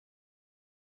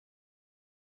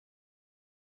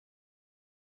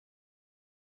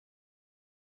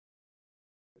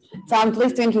So I'm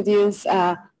pleased to introduce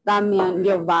Damjan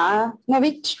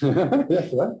Jovanovic.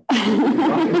 Yes, what?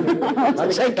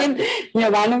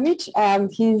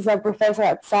 Jovanovic. He's a professor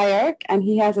at SCI-Arc, and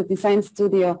he has a design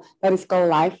studio that is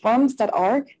called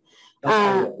lifeforms.org.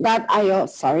 .io,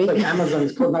 sorry. Like Amazon,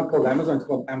 it's called, not called Amazon, it's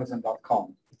called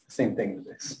Amazon.com. It's the same thing as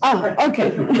this. Oh,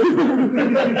 okay.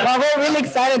 Well, we're really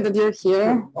excited that you're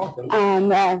here.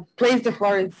 And please, the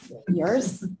floor is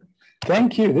yours.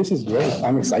 Thank you. This is great.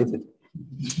 I'm excited.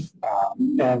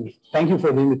 And thank you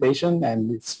for the invitation.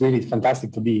 And it's really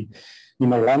fantastic to be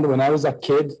in Orlando. When I was a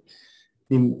kid,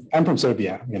 I'm from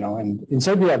Serbia, and in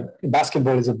Serbia,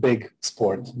 basketball is a big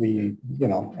sport. And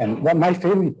my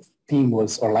favorite team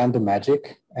was Orlando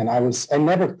Magic. And I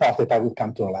never thought that I would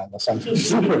come to Orlando. So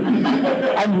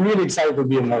I'm really excited to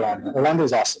be in Orlando. Orlando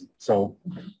is awesome. So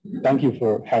thank you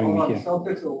for having me here.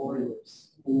 Celtics or Warriors?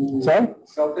 Sorry?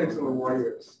 Celtics or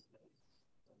Warriors?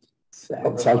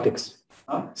 Celtics.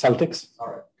 Huh? Celtics.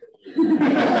 All right.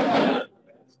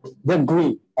 They're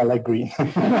green. I like green.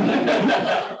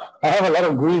 I have a lot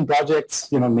of green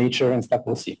projects, nature and stuff.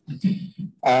 We'll see.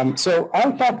 So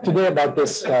I'll talk today about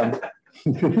this,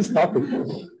 this topic,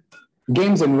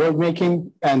 games and world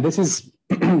making. And this is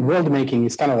world making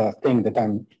is kind of a thing that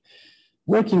I'm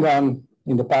working on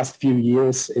in the past few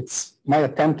years. It's my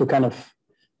attempt to kind of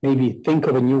maybe think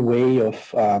of a new way of,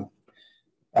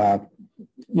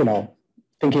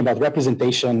 thinking about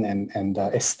representation and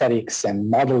aesthetics and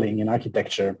modeling in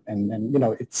architecture. And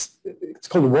it's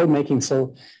called world making.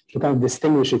 So to kind of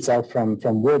distinguish itself from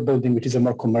world building, which is a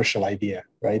more commercial idea,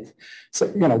 right? So,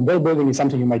 world building is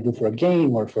something you might do for a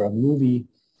game or for a movie.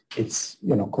 It's,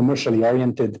 commercially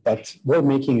oriented, but world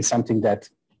making is something that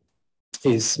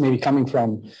is maybe coming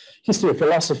from history of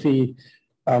philosophy.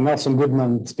 Nelson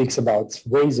Goodman speaks about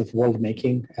ways of world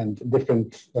making and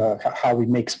different, how we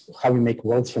make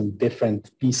worlds from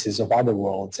different pieces of other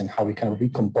worlds and how we kind of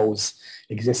recompose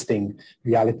existing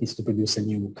realities to produce a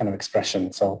new kind of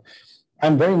expression. So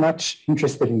I'm very much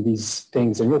interested in these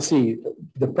things, and you'll see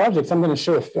the projects. I'm going to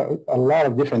show a lot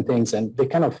of different things, and they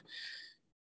kind of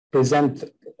present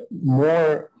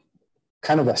more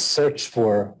kind of a search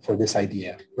for this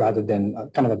idea rather than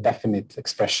kind of a definite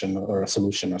expression or a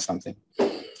solution or something.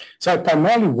 So I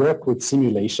primarily work with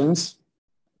simulations,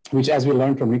 which, as we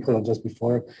learned from Nicola just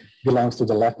before, belongs to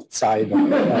the left side.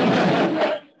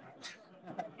 But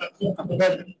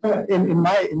in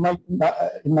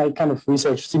my kind of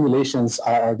research, simulations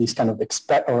are these kind of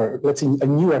let's say a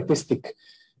new artistic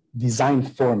design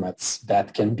formats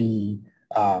that can be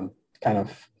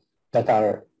that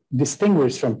are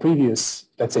distinguished from previous,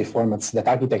 let's say, formats that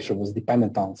architecture was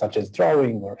dependent on, such as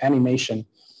drawing or animation.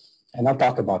 And I'll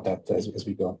talk about that as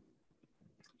we go.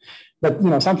 But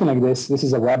something like this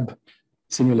is a web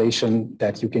simulation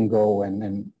that you can go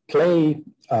and play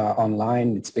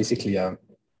online. It's basically a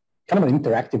kind of an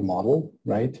interactive model,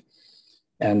 right?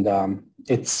 And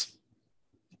it's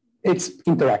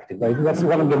interactive, right? That's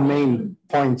one of the main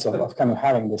points of kind of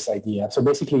having this idea. So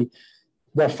basically,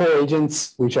 there are 4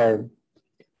 agents, which are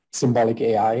symbolic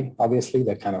AI, obviously,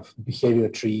 they're kind of behavior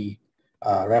tree,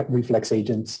 reflex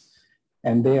agents,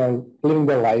 and they are living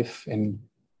their life, and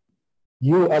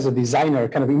you as a designer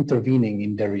kind of intervening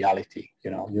in their reality.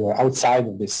 You are outside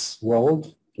of this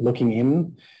world, looking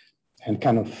in and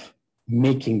kind of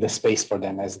making the space for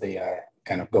them as they are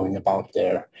kind of going about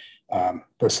their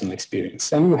personal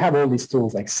experience. And you have all these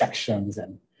tools like sections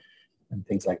and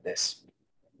things like this.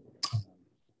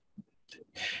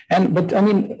 But I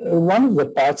mean, one of the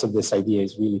parts of this idea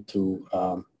is really to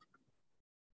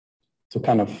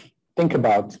kind of think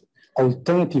about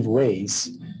alternative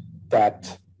ways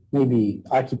that maybe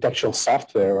architectural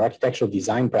software or architectural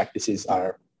design practices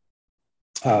are,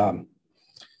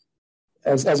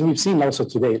 as we've seen also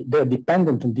today, they're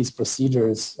dependent on these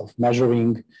procedures of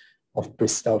measuring, of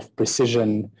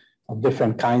precision, of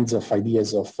different kinds of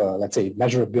ideas of, let's say,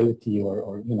 measurability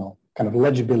or kind of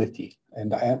legibility.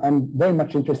 And I'm very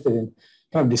much interested in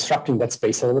kind of disrupting that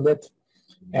space a little bit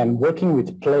and working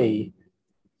with play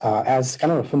as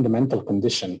kind of a fundamental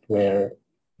condition where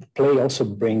play also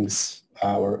brings,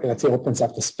 or let's say opens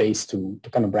up the space to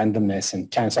kind of randomness and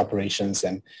chance operations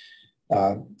and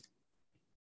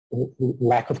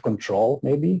lack of control,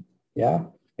 maybe, yeah?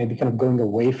 Maybe kind of going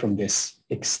away from this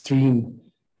extreme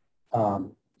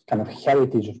kind of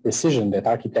heritage of precision that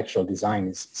architectural design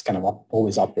is kind of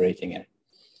always operating in.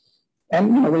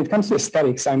 And when it comes to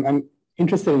aesthetics, I'm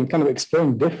interested in kind of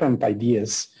exploring different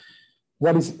ideas.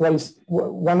 One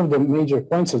of the major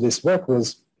points of this work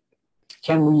was,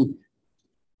 can we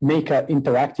make an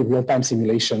interactive real-time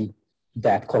simulation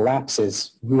that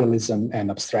collapses realism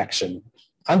and abstraction,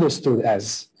 understood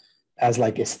as as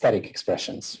like aesthetic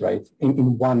expressions, right?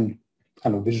 In one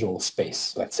kind of visual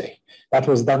space, let's say. That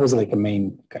was like the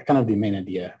main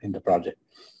idea in the project.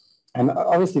 And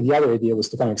obviously the other idea was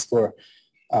to kind of explore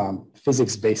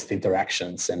physics-based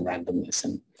interactions and randomness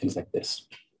and things like this.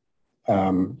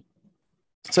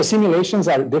 So simulations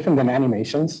are different than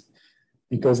animations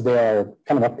because they are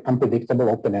kind of unpredictable,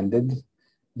 open-ended.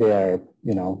 They are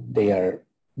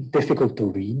difficult to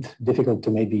read, difficult to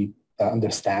maybe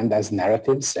understand as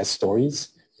narratives, as stories.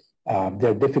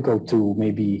 They're difficult to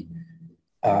maybe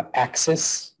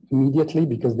access immediately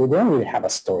because they don't really have a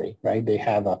story, right? They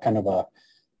have a kind of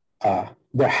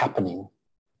they're happening.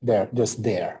 They're just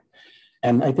there.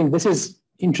 And I think this is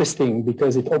interesting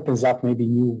because it opens up maybe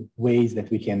new ways that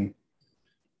we can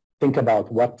think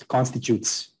about what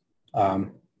constitutes,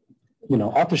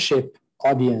 authorship,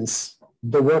 audience,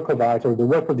 the work of art or the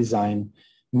work of design.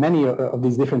 Many of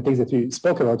these different things that we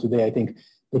spoke about today, I think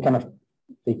they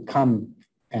come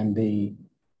and they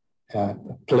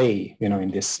play,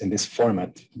 in this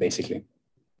format, basically.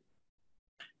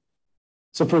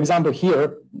 So, for example,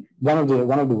 here, one of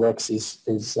the works is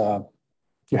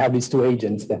you have these two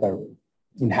agents that are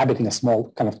inhabiting a small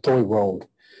kind of toy world.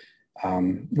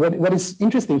 What is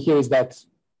interesting here is that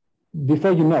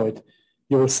before you know it,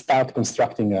 you will start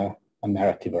constructing a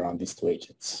narrative around these two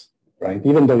agents, right?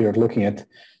 Even though you're looking at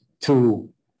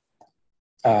two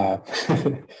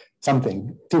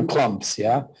clumps,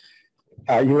 yeah?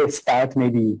 You will start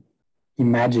maybe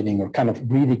imagining or kind of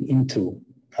reading into,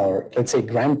 or let's say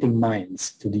granting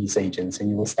minds to these agents, and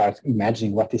you will start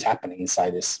imagining what is happening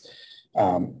inside this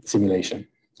simulation.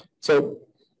 So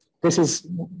this is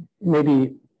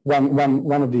maybe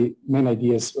one of the main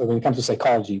ideas when it comes to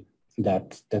psychology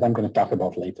that I'm going to talk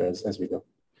about later as we go.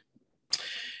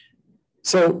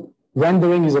 So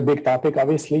rendering is a big topic,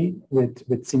 obviously,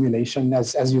 with simulation.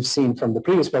 As you've seen from the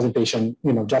previous presentation,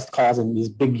 Just Cause and these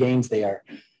big games, they are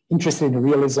interested in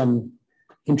realism,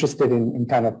 interested in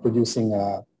kind of producing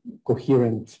a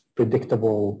coherent,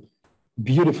 predictable,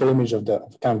 beautiful image of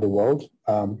the world.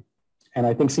 And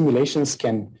I think simulations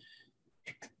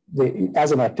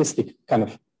as an artistic kind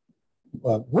of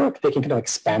work, they can kind of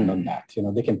expand on that.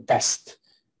 They can test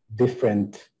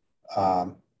different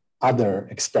other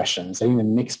expressions, and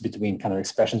even mix between kind of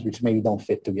expressions which maybe don't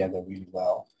fit together really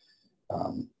well.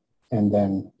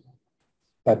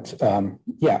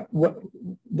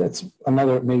 That's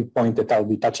another maybe point that I'll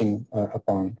be touching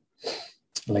upon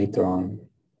later on.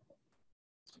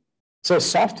 So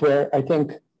software, I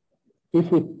think, if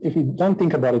we don't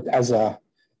think about it as a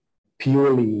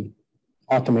purely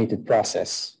automated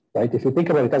process, right? If you think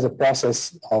about it as a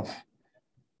process of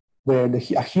where a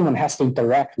human has to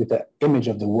interact with the image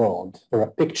of the world or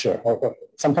a picture or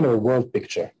some kind of a world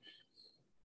picture,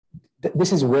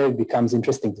 this is where it becomes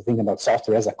interesting to think about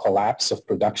software as a collapse of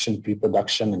production,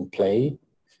 pre-production, and play.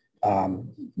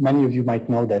 Many of you might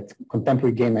know that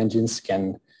contemporary game engines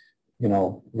can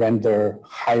render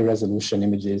high-resolution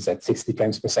images at 60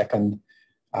 frames per second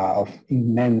of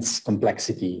immense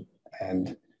complexity.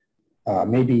 And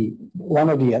maybe one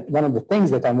of the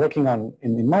things that I'm working on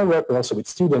in my work, but also with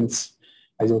students,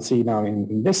 as you'll see now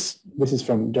in this is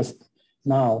from just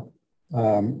now,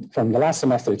 from the last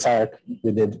semester at SCI-Arc,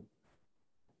 we did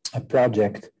a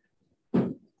project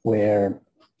where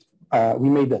we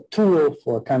made a tool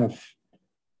for kind of,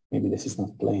 maybe this is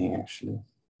not playing actually.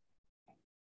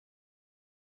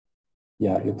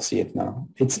 Yeah, you'll see it now.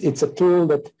 It's a tool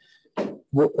that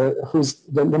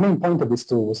the main point of this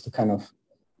tool was to kind of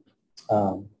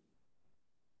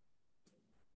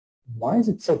why is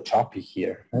it so choppy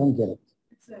here? I don't get it.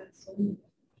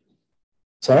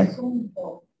 Sorry?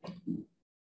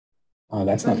 Oh,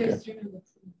 that's not good.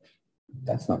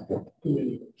 That's not good.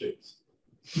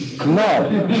 No,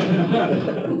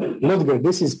 Ludger,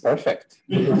 this is perfect.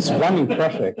 It's running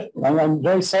perfect. I'm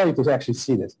very sorry to actually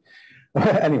see this.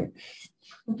 Anyway.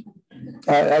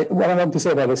 What I want to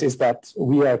say about this is that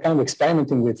we are kind of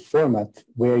experimenting with format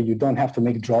where you don't have to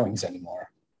make drawings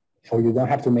anymore, or you don't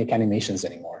have to make animations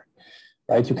anymore,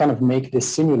 right? You kind of make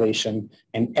this simulation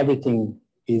and everything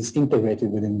is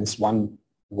integrated within this one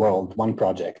world, one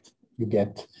project. You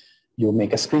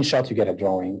make a screenshot, you get a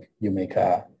drawing, you make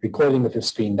a recording of your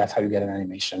screen, that's how you get an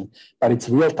animation. But it's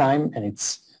real time and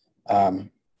it's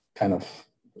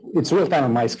it's real time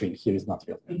on my screen. Here is not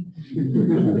real time.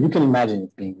 You can imagine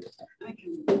it being real time. I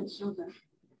can show that.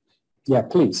 Yeah,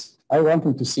 please. I want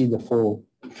them to see the full.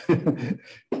 Very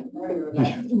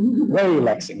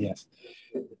relaxing, yes.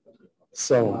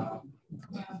 So,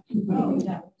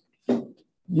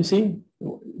 you see,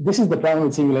 this is the problem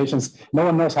with simulations. No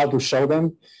one knows how to show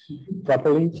them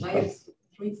properly. My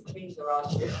 3 screens are on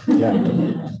here. Yeah.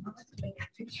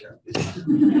 Yeah.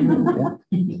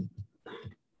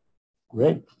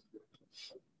 Great.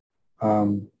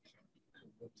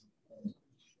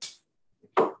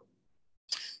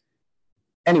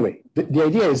 Anyway, the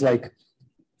idea is like,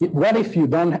 what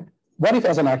if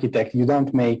as an architect, you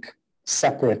don't make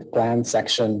separate plan,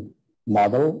 section,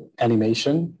 model,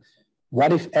 animation?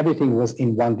 What if everything was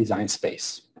in one design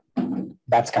space?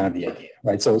 That's kind of the idea,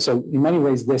 right? So in many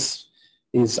ways, this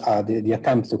is the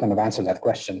attempt to kind of answer that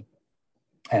question.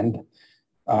 And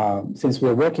since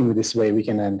we're working with this way, we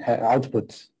can then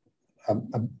output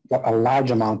a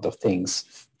large amount of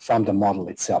things from the model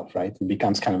itself, right? It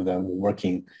becomes kind of the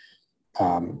working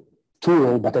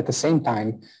tool, but at the same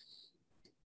time,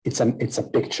 it's a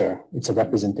picture, it's a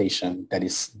representation that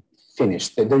is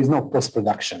finished. There is no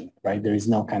post-production, right? There is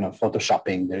no kind of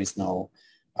photoshopping, there is no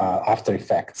After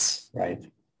Effects, right?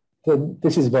 So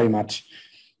this is very much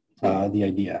the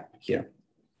idea here.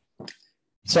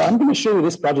 So I'm going to show you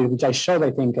this project, which I showed,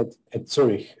 I think, at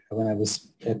Zurich, when I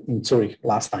was in Zurich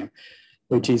last time,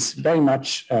 which is very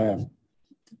much at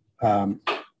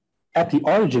the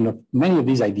origin of many of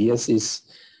these ideas is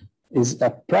a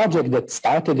project that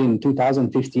started in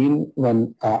 2015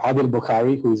 when Adil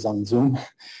Bokhari, who is on Zoom,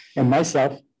 and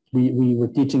myself, we were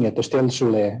teaching at the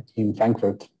Städelschule in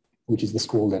Frankfurt, which is the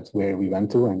school where we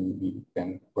went to, and we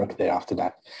then worked there after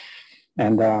that.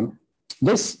 And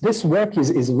this work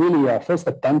is really a first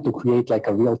attempt to create like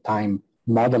a real-time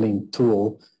modeling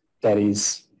tool that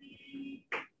is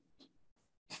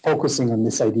focusing on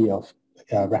this idea of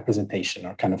representation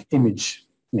or kind of image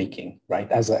making,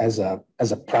 right, as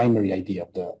a primary idea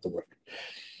of the work.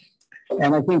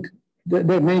 And I think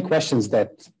there are many questions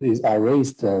that are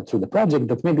raised through the project,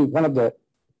 but maybe one of the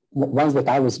ones that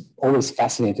I was always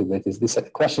fascinated with is this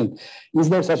question: is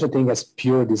there such a thing as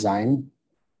pure design,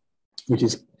 which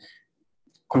is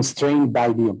constrained by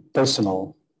the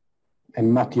personal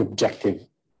and not the objective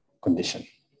condition,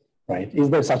 right? Is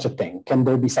there such a thing? Can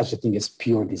there be such a thing as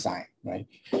pure design, right?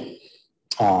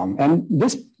 And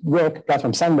this work,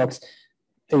 Platform Sandbox,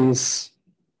 is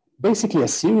basically a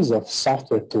series of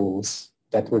software tools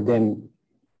that were then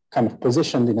kind of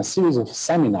positioned in a series of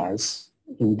seminars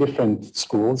in different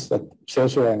schools at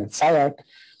Städelschule and at SCI-Arc,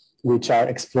 which are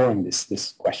exploring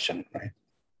this question, right?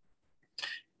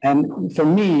 And for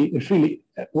me, it really,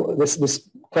 this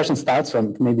question starts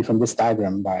from this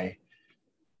diagram by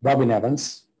Robin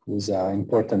Evans, who's an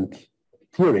important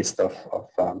theorist of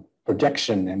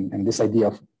projection and this idea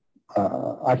of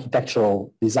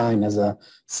architectural design as a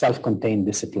self-contained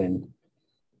discipline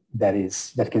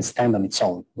that can stand on its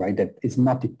own, right? That is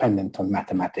not dependent on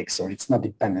mathematics, or it's not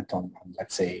dependent on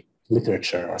let's say,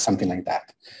 literature or something like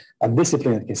that. A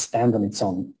discipline that can stand on its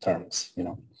own terms, you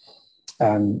know.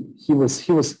 And he was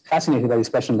fascinated by this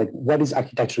question, like, what is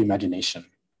architectural imagination,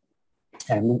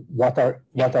 and what are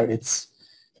its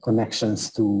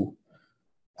connections to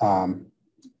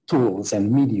tools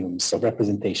and mediums of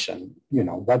representation? You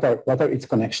know, what are its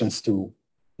connections to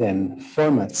then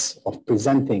formats of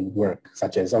presenting work,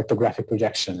 such as orthographic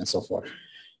projection and so forth?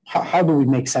 How do we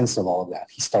make sense of all of that,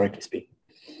 historically speaking?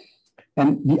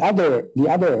 And the other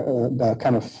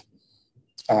kind of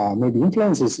maybe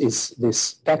influence is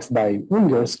this text by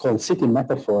Wingers called City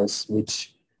Metaphors,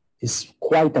 which is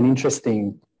quite an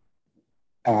interesting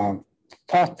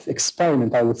thought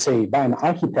experiment, I would say, by an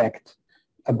architect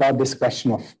about this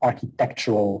question of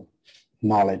architectural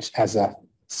knowledge as a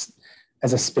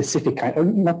specific kind, or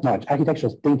not knowledge,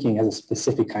 architectural thinking as a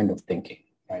specific kind of thinking,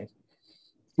 right?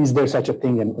 Is there such a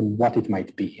thing, and what it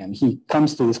might be? And he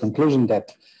comes to this conclusion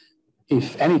that,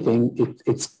 if anything,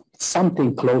 it's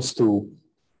something close to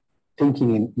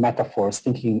thinking in metaphors,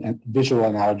 thinking in visual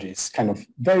analogies, kind of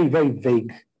very, very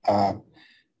vague,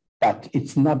 but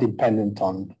it's not dependent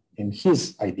on, in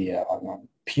his idea, on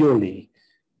purely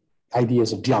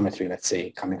ideas of geometry, let's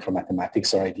say, coming from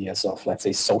mathematics, or ideas of, let's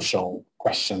say, social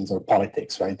questions or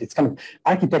politics, right? It's kind of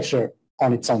architecture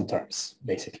on its own terms,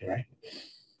 basically, right?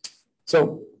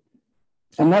 So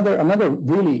another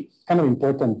really kind of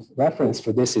important reference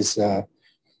for this is, I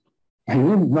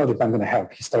don't know that I'm going to have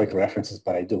historical references,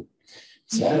 but I do.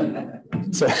 So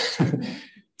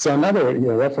another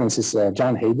reference is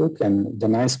John Haydock and the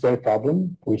 9-square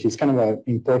problem, which is kind of an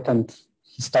important,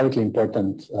 historically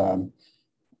important.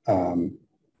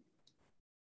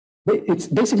 It's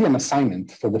basically an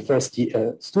assignment for the first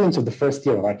year, students of the first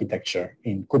year of architecture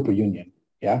in Cooper Union,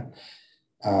 yeah,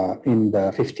 in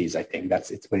the 50s, I think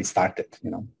it's where it started.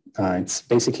 You know, it's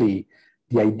basically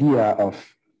the idea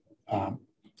of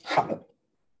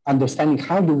understanding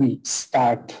how do we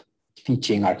start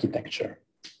teaching architecture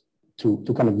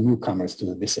to kind of newcomers to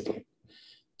the discipline.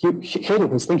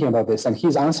 Haydock was thinking about this, and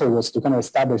his answer was to kind of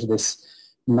establish this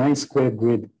 9-square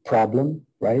grid problem,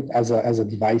 right? As a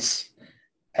device,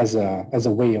 as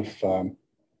a way of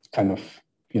kind of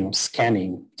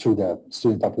scanning through the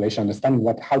student population, understanding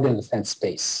how they understand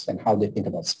space and how they think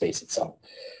about space itself.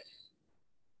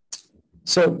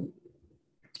 So,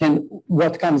 and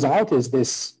what comes out is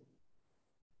this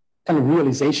kind of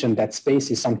realization that space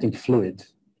is something fluid,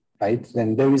 right?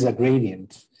 Then there is a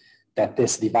gradient that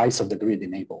this device of the grid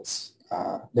enables.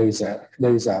 There is a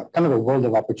kind of a world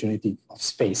of opportunity of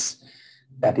space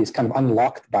that is kind of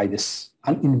unlocked by this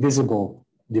invisible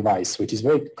device, which is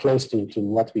very close to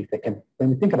what we think. And when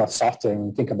we think about software and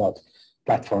we think about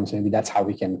platforms, maybe that's how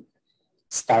we can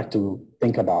start to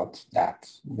think about that.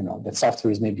 That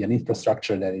software is maybe an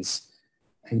infrastructure that is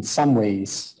in some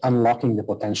ways unlocking the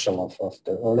potential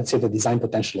or let's say the design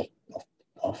potential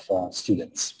of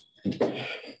students.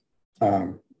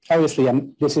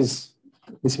 Obviously,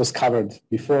 this was covered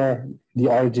before the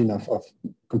origin of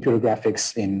computer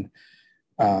graphics in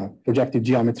projective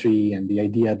geometry, and the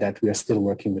idea that we are still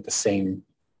working with the same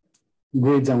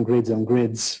grids on grids on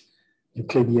grids,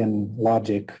 Euclidean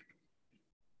logic,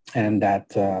 and that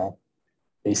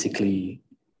basically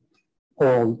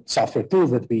all software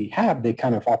tools that we have, they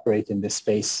kind of operate in this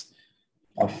space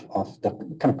of the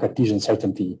kind of Cartesian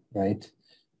certainty, right?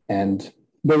 And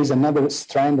there is another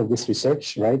strand of this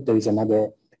research, right? There is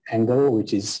another angle,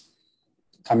 which is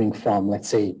coming from, let's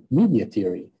say, media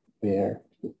theory, where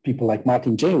people like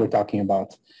Martin Jay were talking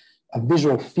about a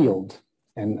visual field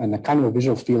and a kind of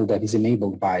visual field that is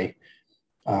enabled by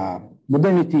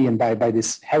modernity and by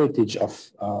this heritage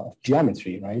of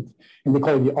geometry, right? And they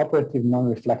call it the operative,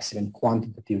 non-reflexive, and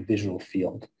quantitative visual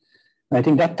field. And I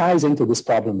think that ties into this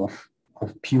problem of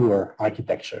pure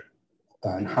architecture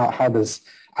and how does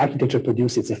architecture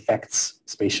produce its effects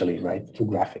spatially, right, through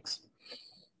graphics.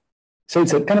 So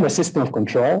it's a kind of a system of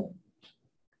control,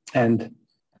 and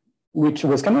which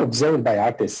was kind of observed by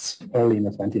artists early in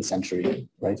the 20th century,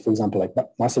 right? For example, like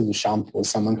Marcel Duchamp was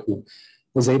someone who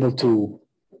was able to,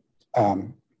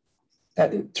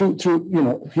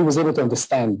 he was able to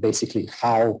understand basically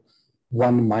how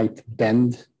one might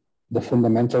bend the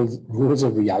fundamental rules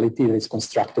of reality that is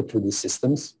constructed through these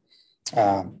systems.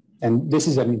 And this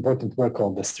is an important work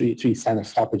called the three standard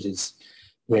stoppages,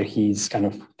 where he's kind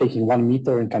of taking 1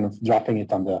 meter and kind of dropping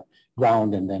it on the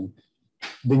ground, and then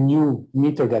the new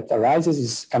meter that arises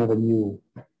is kind of a new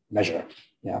measure.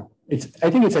 Yeah, I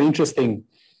think it's an interesting,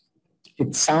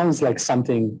 it sounds like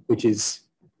something which is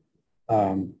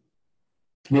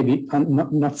maybe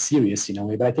not serious in a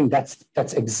way, but I think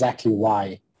that's exactly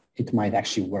why it might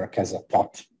actually work as a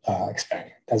thought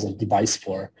experiment, as a device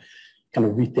for kind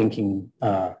of rethinking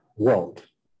world.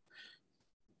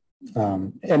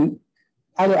 And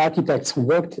other architects who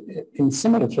worked in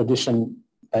similar tradition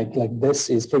like this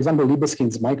is, for example,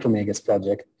 Libeskind's Micromegas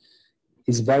project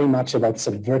is very much about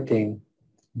subverting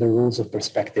the rules of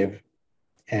perspective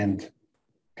and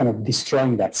kind of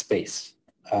destroying that space,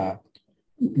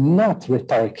 not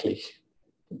rhetorically,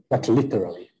 but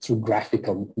literally through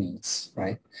graphical means,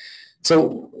 right?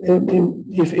 So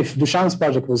if Duchamp's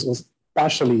project was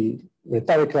partially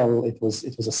rhetorical, it was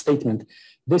a statement.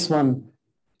 This one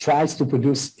tries to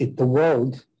produce the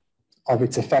world of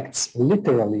its effects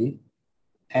literally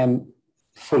and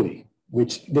fully,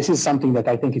 which this is something that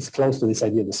I think is close to this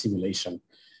idea of the simulation.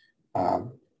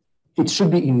 It should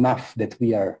be enough that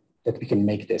we can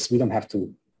make this. We don't have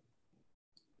to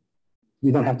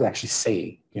actually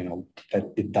say,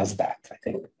 that it does that, I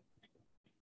think.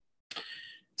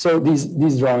 So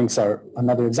these drawings are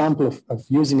another example of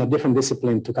using a different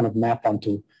discipline to kind of map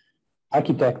onto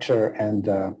architecture and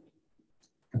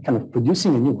kind of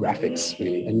producing a new graphics,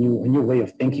 really, a new way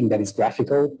of thinking that is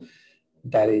graphical,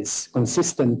 that is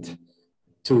consistent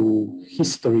to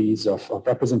histories of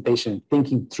representation,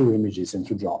 thinking through images and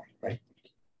through drawing, right?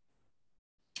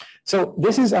 So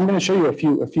I'm going to show you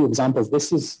a few examples.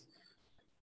 This is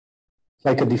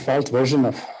like a default version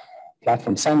of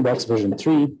Platform Sandbox version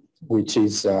 3, which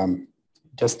is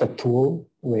just a tool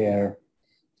where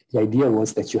the idea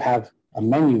was that you have a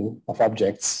menu of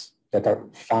objects that are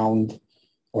found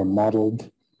or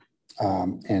modeled,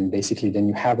 and basically then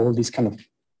you have all these kind of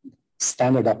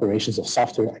standard operations of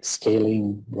software like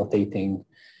scaling, rotating,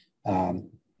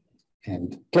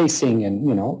 and placing, and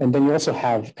and then you also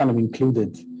have kind of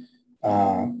included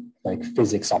like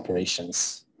physics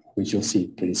operations, which you'll see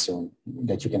pretty soon,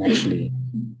 that you can actually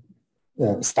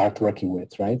start working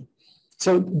with, right?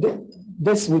 So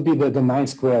this would be the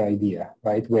 9-square idea,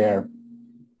 right? Where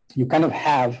you kind of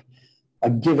have a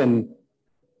given,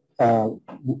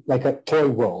 like a toy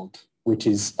world, which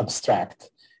is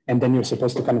abstract. And then you're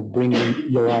supposed to kind of bring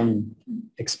in your own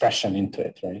expression into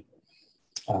it, right?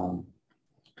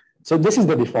 So this is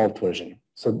the default version.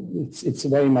 So it's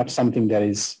very much something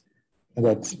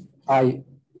that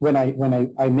when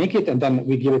I make it and then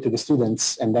we give it to the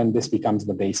students, and then this becomes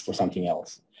the base for something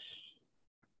else.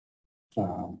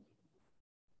 You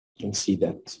can see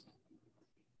that.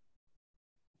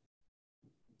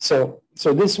 So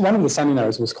this one of the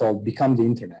seminars was called Become the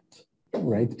Internet,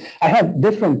 right? I have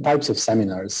different types of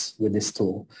seminars with this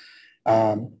tool.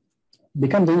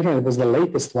 Become the Internet was the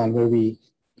latest one where we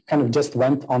kind of just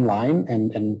went online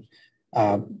and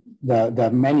the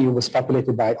menu was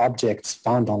populated by objects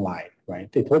found online, right?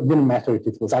 It didn't matter if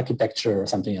it was architecture or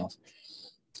something else.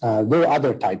 There are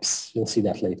other types, you'll see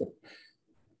that later.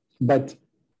 But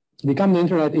Become the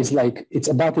Internet is like, it's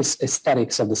about this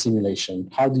aesthetics of the simulation.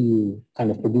 How do you kind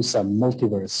of produce a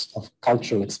multiverse of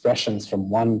cultural expressions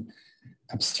from one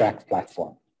abstract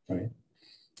platform, right?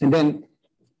 And then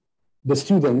the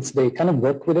students, they kind of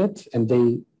work with it, and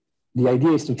the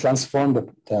idea is to transform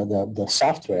the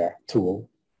software tool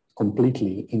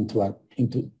completely into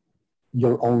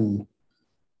your own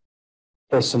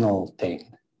personal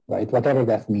thing, right? Whatever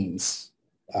that means,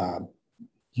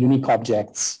 unique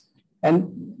objects.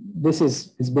 And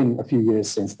it's been a few years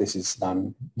since this is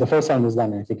done. The first one was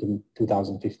done, I think, in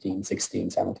 2015,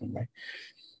 16, 17, right?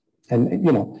 And,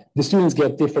 you know, the students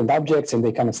get different objects and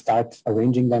they kind of start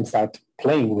arranging them, start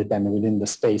playing with them within the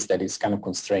space that is kind of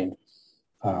constrained.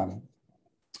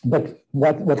 But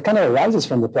what kind of arises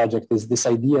from the project is this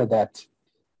idea that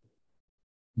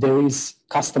there is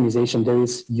customization, there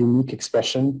is unique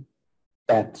expression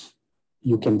that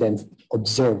you can then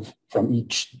observe from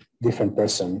each different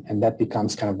person, and that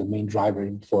becomes kind of the main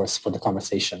driving force for the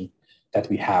conversation that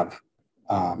we have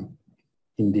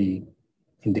in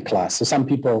the class. So some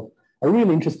people are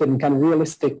really interested in kind of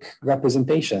realistic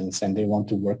representations, and they want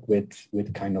to work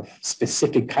with kind of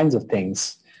specific kinds of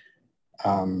things,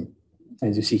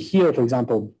 as you see here, for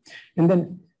example. And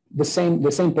then the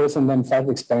same person then starts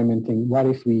experimenting. What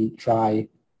if we try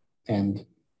and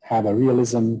have a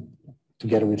realism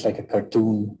together with like a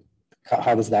cartoon?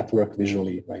 How does that work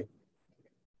visually, right?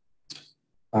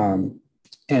 And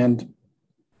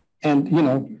you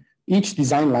know, each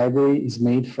design library is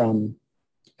made from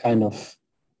kind of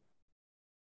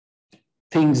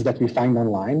things that we find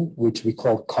online, which we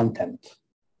call content.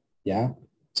 Yeah.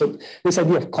 So this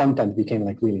idea of content became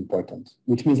like really important,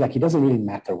 which means like it doesn't really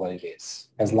matter what it is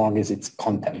as long as it's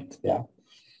content. Yeah.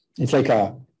 It's like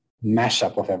a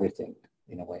mashup of everything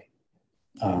in a way.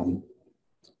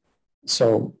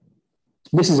 So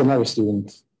this is another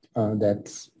student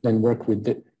that then worked with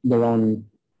their own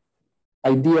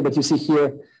idea, but you see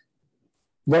here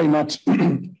very much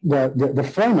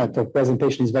the format of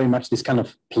presentation is very much this kind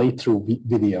of playthrough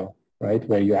video, right?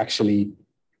 Where you're actually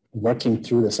working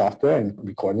through the software and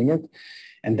recording it,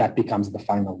 and that becomes the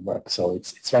final work. So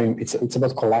it's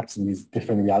about collapsing these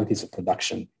different realities of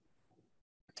production.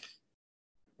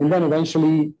 And then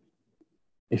eventually,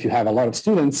 if you have a lot of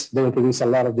students, they will produce a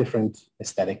lot of different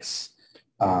aesthetics.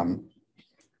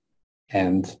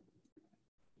 And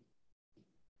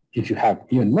if you have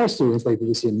even more students, they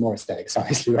produce even more aesthetics,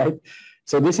 obviously, right?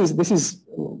 So this is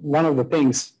one of the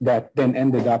things that then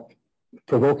ended up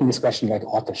provoking this question like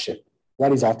authorship.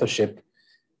 What is authorship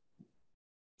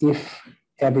if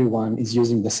everyone is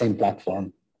using the same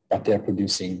platform, but they're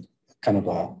producing kind of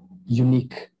a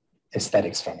unique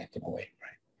aesthetics from it in a way,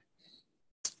 right?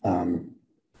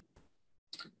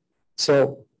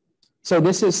 So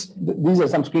these are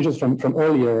some screenshots from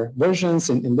earlier versions.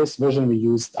 In this version, we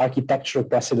used architectural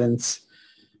precedents.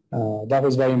 That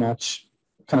was very much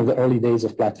kind of the early days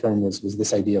of platform was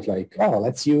this idea of like, oh,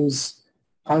 let's use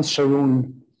Hans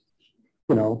Scharoun,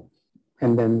 you know,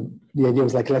 and then the idea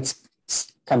was like, let's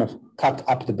kind of cut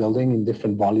up the building in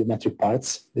different volumetric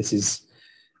parts. This is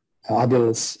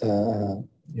Adil's,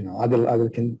 you know,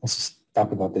 Adil can also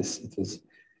talk about this. It was,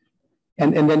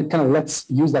 and then kind of let's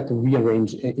use that to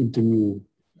rearrange into new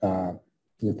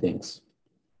things.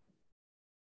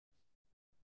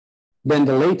 Then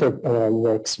the later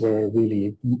works were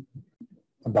really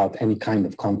about any kind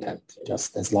of content,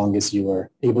 just as long as you were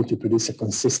able to produce a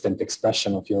consistent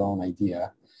expression of your own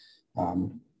idea,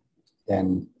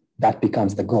 then that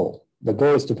becomes the goal. The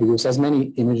goal is to produce as many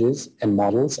images and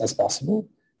models as possible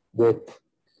with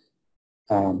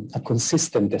a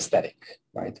consistent aesthetic,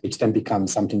 right? Which then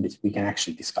becomes something that we can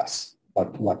actually discuss.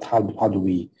 But how do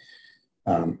we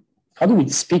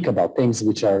speak about things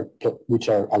which are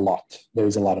a lot? There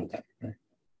is a lot of them, right?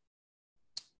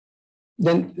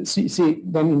 Then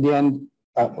then in the end,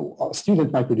 a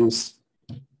student might produce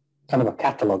kind of a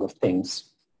catalog of things.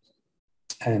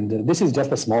 And this is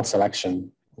just a small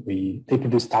selection. They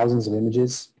produce thousands of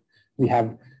images. We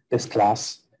have this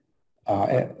class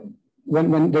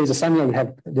when there is a seminar, we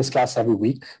have this class every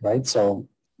week, right? So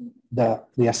the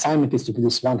assignment is to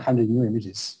produce 100 new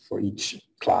images for each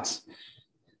class,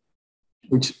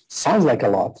 which sounds like a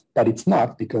lot, but it's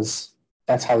not, because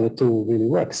that's how the tool really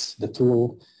works. The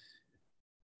tool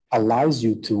allows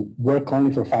you to work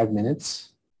only for 5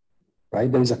 minutes,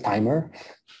 right? There is a timer,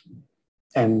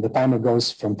 and the timer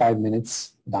goes from 5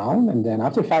 minutes down, and then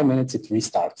after 5 minutes, it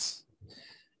restarts.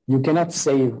 You cannot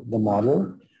save the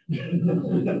model.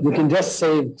 You can just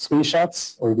save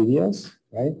screenshots or videos,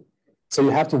 right? So you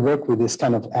have to work with this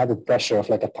kind of added pressure of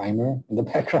like a timer in the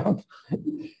background.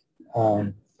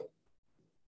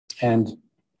 And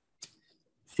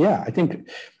yeah, I think,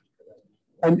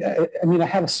 I mean, I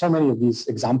have so many of these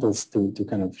examples to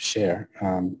kind of share.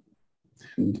 And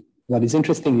what is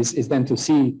interesting is then to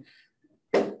see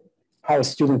how a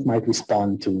student might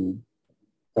respond to,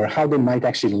 or how they might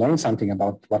actually learn something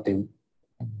about what they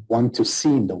want to see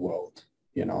in the world,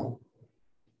 you know.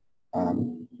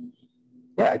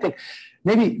 Yeah, I think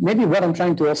maybe what I'm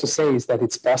trying to also say is that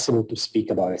it's possible to speak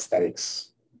about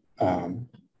aesthetics.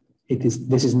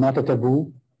 This is not a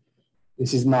taboo.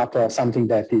 This is not something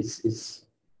that is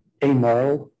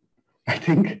amoral. I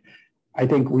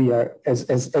think we are,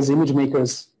 as image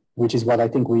makers, which is what I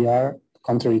think we are,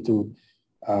 contrary to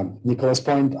Nicola's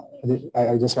point.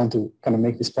 I just want to kind of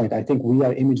make this point. I think we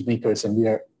are image makers, and we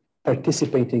are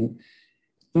participating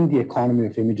in the economy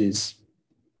of images.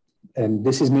 And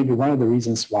this is maybe one of the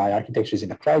reasons why architecture is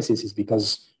in a crisis, is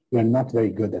because we are not very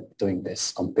good at doing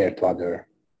this compared to other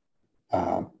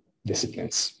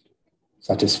disciplines,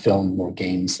 such as film or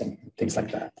games and things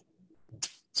like that.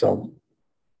 So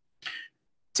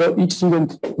each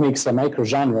student makes a micro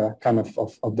genre kind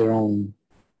of their own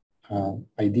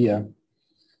idea.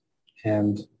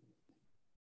 And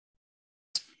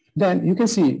then you can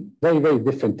see very, very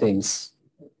different things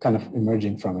kind of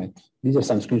emerging from it. These are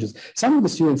some screenshots. Some of the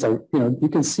students are, you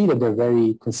can see that they're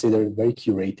very considered, very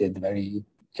curated, very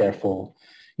careful,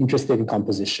 interested in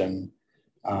composition.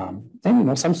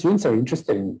 And some students are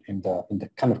interested in the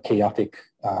kind of chaotic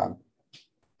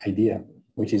idea,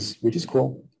 which is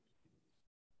cool.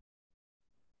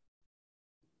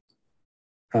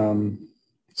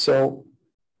 So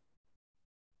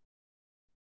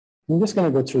I'm just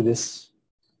going to go through this.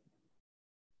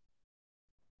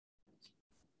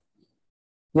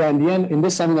 Yeah, in the end, in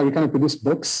this seminar, we kind of produce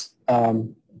books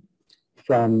from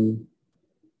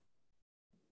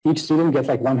each student gets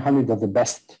like 100 of the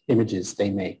best images they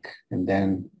make, and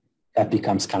then that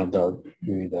becomes kind of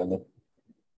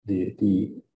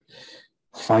the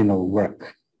final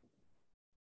work.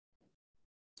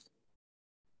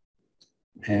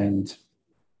 And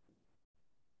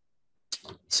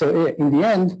so in the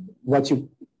end, what you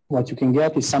can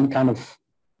get is some kind of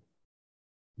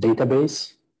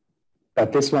database,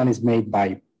 but this one is made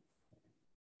by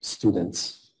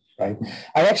students, right?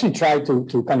 I actually tried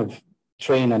to kind of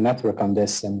train a network on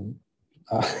this, and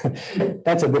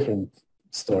that's a different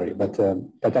story. But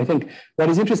I think what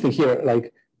is interesting here,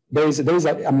 like there is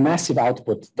a massive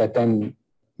output that then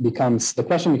becomes, the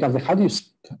question becomes like, how do you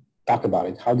talk about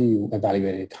it? How do you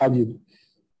evaluate it? How do you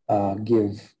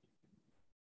give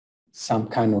some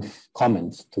kind of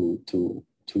comment to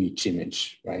each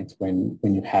image, right? When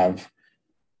you have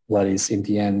what is in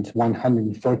the end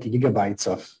 140 gigabytes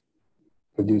of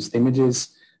produced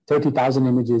images, 30,000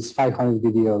 images, 500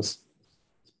 videos.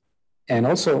 And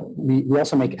also, we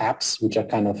also make apps, which are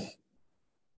kind of,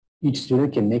 each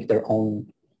student can make their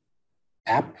own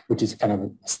app, which is kind of a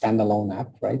standalone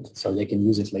app, right? So they can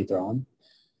use it later on.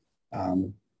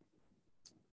 And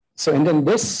then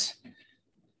this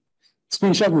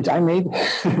screenshot, which I made,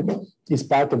 is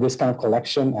part of this kind of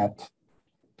collection at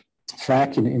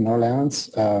FRAC in Orleans.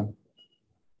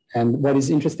 And what is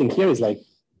interesting here is like,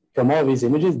 from all these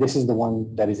images, this is the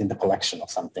one that is in the collection of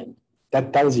something.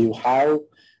 That tells you how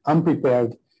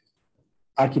unprepared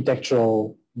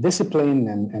architectural discipline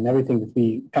and everything that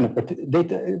we kind of,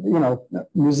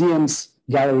 museums,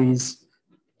 galleries,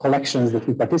 collections that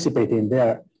we participate in,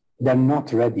 they're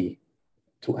not ready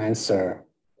to answer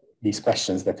these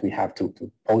questions that we have to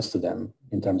pose to them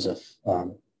in terms of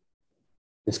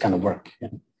this kind of work. Yeah.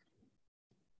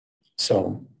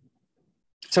 So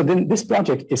then this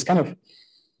project is kind of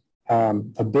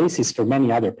a basis for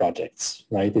many other projects,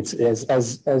 right? It's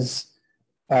as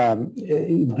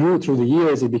it grew through the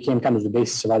years, it became kind of the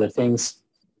basis of other things,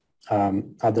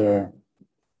 other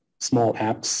small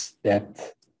apps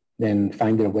that then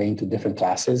find their way into different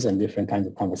classes and different kinds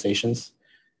of conversations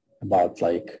about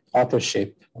like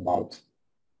authorship, about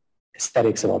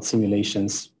aesthetics, about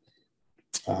simulations.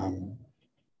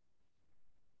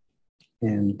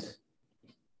 And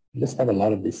Just have a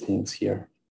lot of these things here.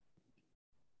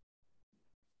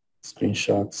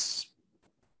 Screenshots.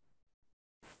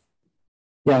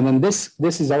 Yeah, and then this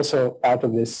is also part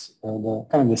of this the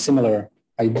kind of the similar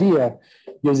idea,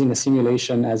 using a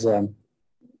simulation as a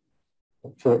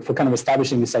for kind of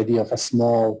establishing this idea of a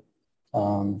small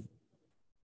kind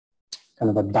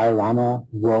of a diorama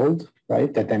world,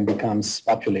 right? That then becomes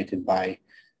populated by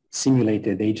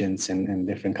simulated agents and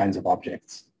different kinds of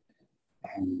objects.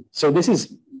 So this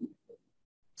is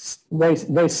very,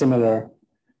 very similar.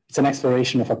 It's an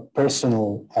exploration of a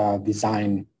personal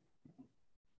design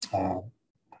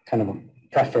kind of a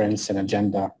preference and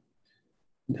agenda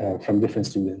from different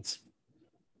students.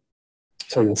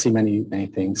 So you'll see many, many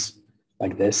things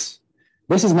like this.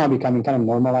 This is now becoming kind of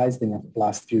normalized in the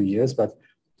last few years, but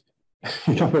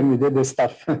you know, when we did this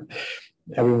stuff,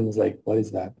 everyone was like, what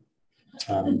is that?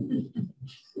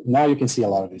 Now you can see a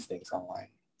lot of these things online.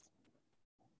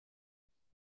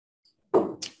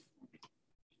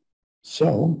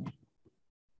 So,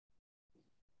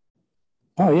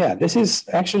 oh yeah, this is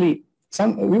actually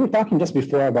we were talking just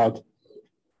before about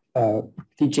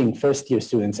teaching first-year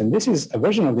students, and this is a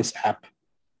version of this app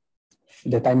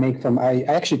that I make from, I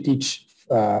actually teach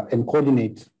and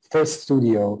coordinate First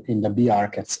Studio in the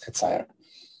SCI-Arc at SCI-Arc.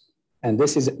 And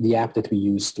this is the app that we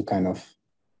use to kind of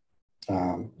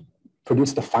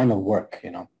produce the final work,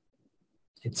 you know.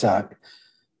 It's a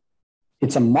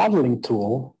modeling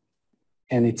tool,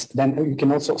 and then you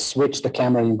can also switch the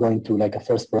camera and go into like a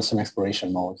first-person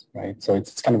exploration mode, right? So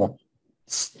it's kind of a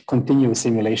continuous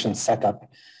simulation setup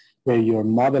where you're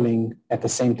modeling at the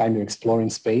same time you're exploring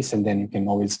space, and then you can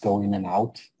always go in and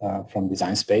out from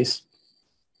design space.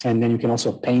 And then you can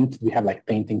also paint. We have like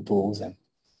painting tools and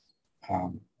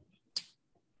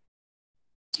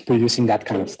producing that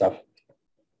kind of stuff.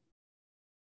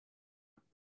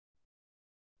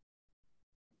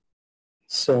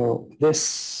 So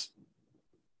this,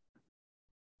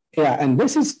 yeah, and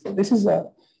this is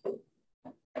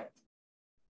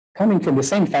coming from the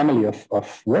same family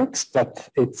of works, but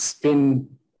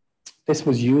this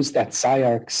was used at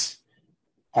SCI-Arc's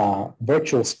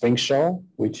virtual spring show,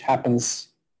 which happens,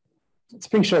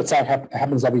 spring show itself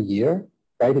happens every year,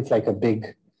 right? It's like a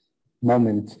big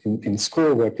moment in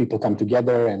school where people come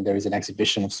together and there is an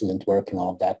exhibition of student work and all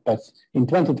of that. But in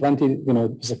 2020, you know,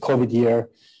 it was a COVID year.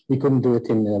 We couldn't do it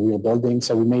in a real building.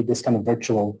 So we made this kind of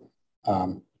virtual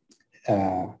kind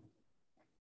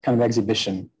of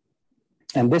exhibition.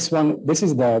 And this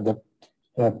is the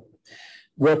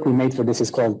work we made for this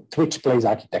is called Twitch Plays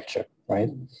Architecture, right?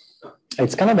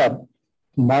 It's kind of a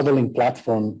modeling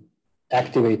platform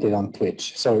activated on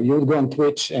Twitch. So you go on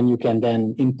Twitch and you can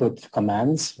then input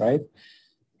commands, right?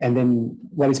 And then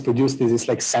what is produced is this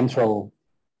like central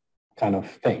kind of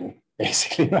thing,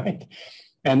 basically, right?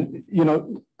 And you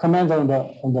know, commands on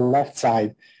the left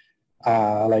side,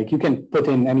 like you can put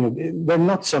in any of, there are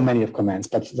not so many of commands,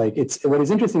 but like what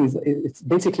is interesting is it's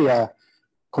basically a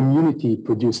community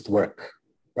produced work,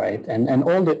 right? And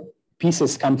all the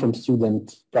pieces come from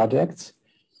student projects,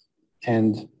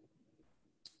 and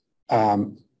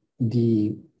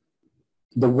the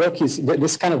work is,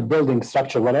 this kind of building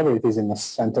structure, whatever it is in the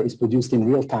center, is produced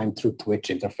in real time through Twitch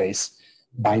interface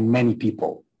by many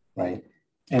people, right?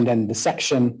 And then the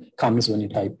section comes when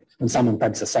someone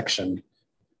types a section.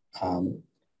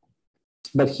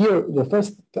 But here, the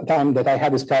first time that I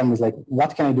had this problem was like,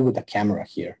 what can I do with the camera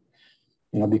here?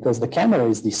 You know, because the camera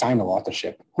is the sign of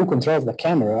authorship. Who controls the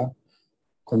camera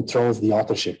controls the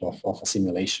authorship of a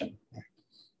simulation.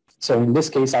 So in this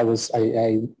case, I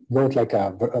wrote like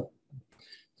a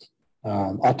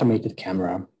automated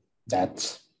camera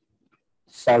that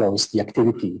follows the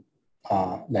activity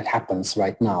that happens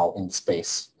right now in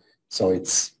space. So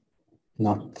it's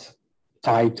not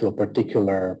tied to a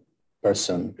particular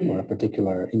person or a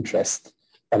particular interest,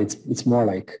 but it's more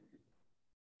like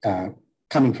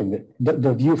coming from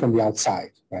the view from the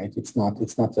outside, right? It's not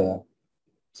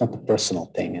a personal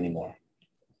thing anymore.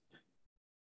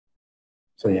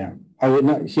 So yeah,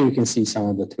 here you can see some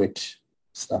of the Twitch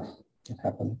stuff that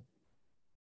happened.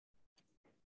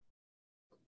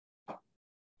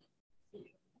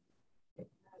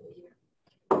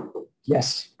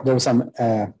 Yes, there were some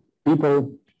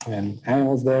people and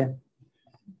animals there.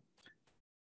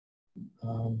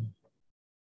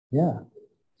 Yeah.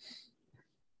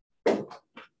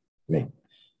 Great.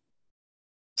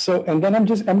 So, and then I'm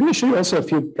going to show you also a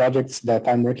few projects that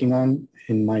I'm working on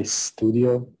in my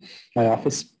studio, my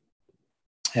office.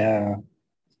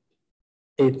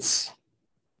 It's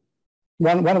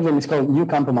one of them is called New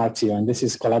Campo Marzio, and this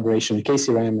is collaboration with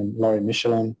Casey Ram and Laurie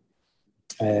Michelin.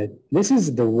 This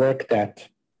is the work that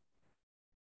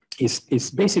is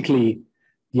basically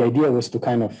the idea was to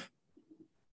kind of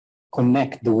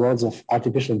connect the worlds of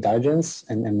artificial intelligence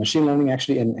and machine learning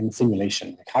actually and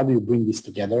simulation. Like how do you bring this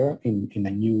together in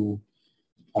a new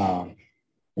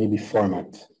maybe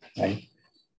format, right?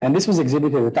 And this was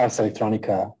exhibited at Ars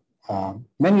Electronica.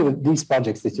 Many of these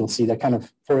projects that you'll see, they're kind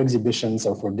of for exhibitions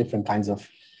or for different kinds of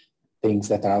things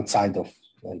that are outside of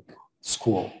like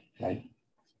school, right?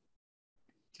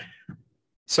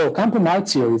 So Campo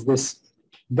Marzio is this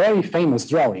very famous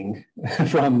drawing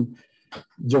from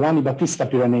Giovanni Battista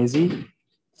Piranesi.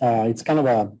 It's kind of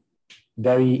a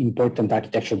very important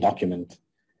architectural document,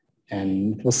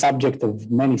 and it was subject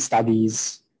of many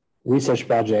studies, research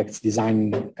projects,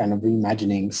 design kind of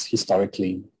reimaginings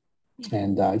historically.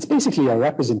 And it's basically a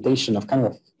representation of kind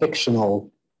of a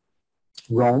fictional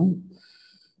Rome,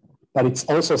 but it's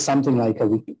also something like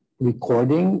a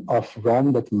recording of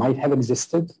Rome that might have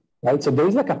existed, right? So there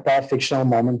is like a parafictional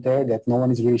moment there that no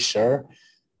one is really sure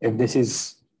if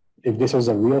this was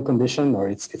a real condition or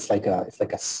it's like a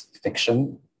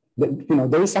fiction. But, you know,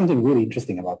 there is something really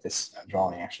interesting about this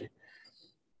drawing actually.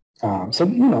 So,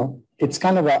 you know, it's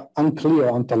kind of unclear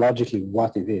ontologically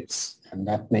what it is, and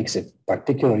that makes it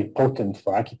particularly potent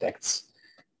for architects,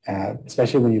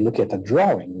 especially when you look at a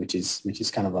drawing, which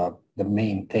is kind of the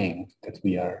main thing that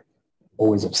we are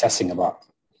always obsessing about.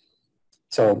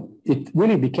 So it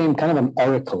really became kind of an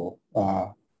oracle,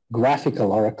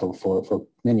 graphical oracle for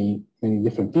many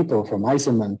different people, from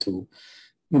Eisenman to,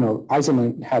 you know,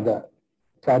 Eisenman had a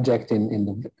project in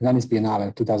the Venice Biennale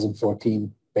in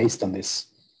 2014 based on this.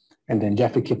 And then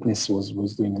Jeffrey Kipnis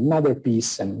was doing another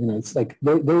piece. And, you know, it's like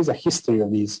there is a history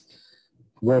of these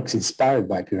works inspired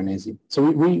by Piranesi. So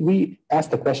we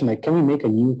asked the question, like, can we make a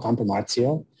new Campo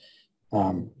Marzio,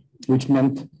 which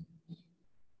meant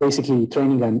basically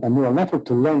training a neural network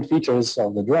to learn features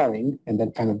of the drawing and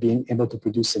then kind of being able to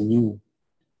produce a new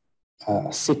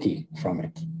city from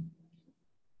it.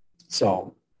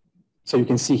 So you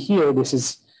can see here, this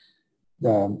is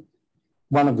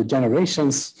one of the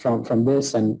generations from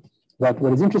this. And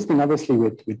what is interesting, obviously,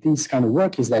 with these kind of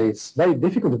work is that it's very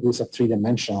difficult to produce a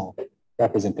three-dimensional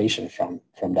representation from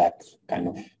that kind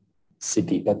of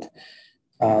city. But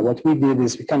what we did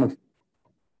is we kind of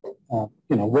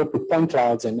you know, work with point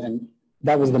clouds, and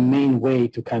that was the main way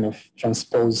to kind of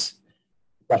transpose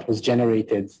what was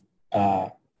generated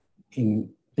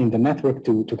in the network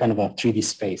to kind of a 3D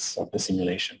space of the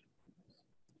simulation.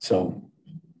 So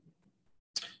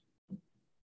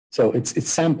it's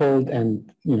sampled,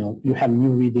 and you know, you have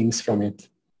new readings from it.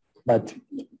 But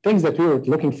things that we were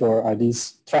looking for are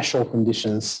these threshold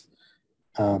conditions,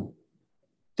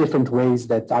 different ways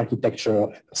that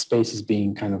architectural space is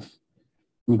being kind of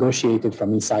negotiated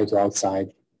from inside to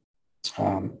outside.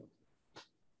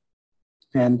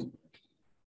 And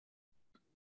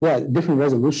yeah, different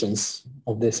resolutions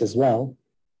of this as well.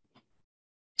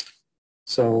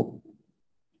 So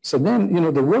then, you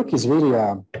know, the work is really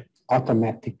a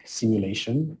automatic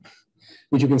simulation,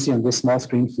 which you can see on this small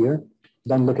screen here.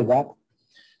 Don't look at that.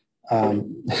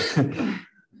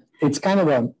 It's kind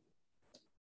of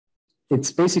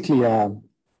it's basically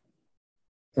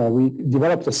we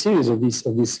developed a series of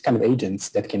these kind of agents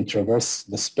that can traverse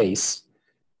the space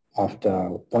of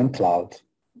the point cloud,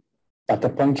 but the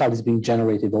point cloud is being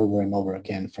generated over and over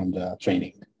again from the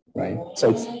training, right? So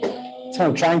it's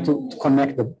kind of trying to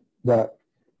connect the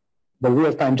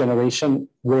real-time generation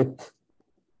with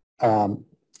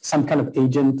some kind of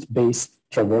agent-based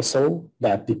traversal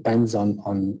that depends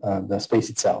on the space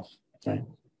itself, right?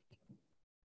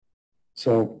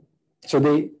 So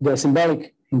the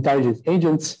symbolic intelligent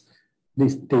agents,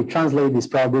 they translate these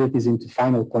probabilities into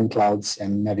final point clouds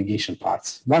and navigation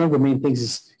paths. One of the main things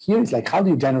is like, how do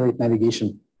you generate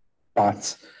navigation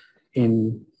paths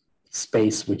in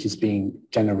space which is being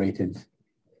generated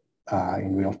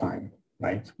in real time,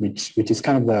 right? Which is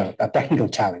kind of a technical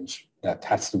challenge that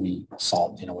has to be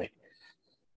solved in a way.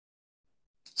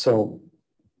 So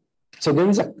there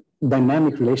is a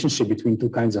dynamic relationship between two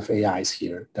kinds of AIs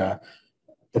here.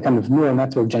 The kind of neural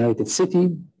network generated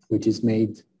city, which is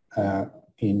made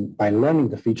by learning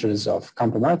the features of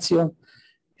Campo Marzio.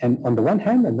 And on the one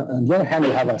hand, and on the other hand,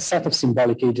 we have a set of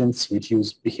symbolic agents which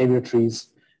use behavior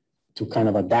trees to kind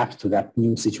of adapt to that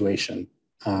new situation.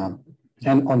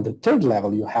 And on the third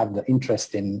level, you have the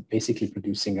interest in basically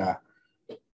producing a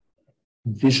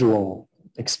visual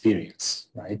experience,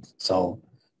 right? So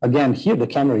again, here the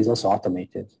camera is also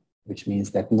automated, which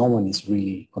means that no one is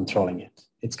really controlling it.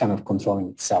 It's kind of controlling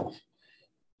itself.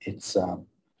 It's kind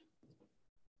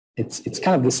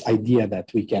of this idea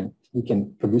that we can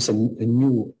produce a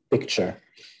new picture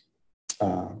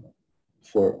for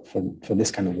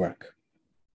this kind of work.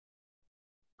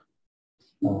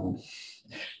 you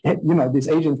know, these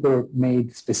agents were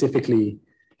made specifically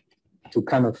to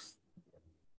kind of,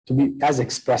 to be as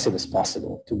expressive as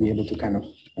possible, to be able to kind of,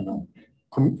 you know,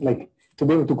 to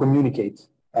be able to communicate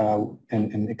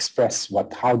and express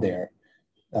how they're,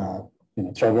 you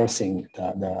know, traversing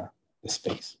the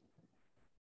space.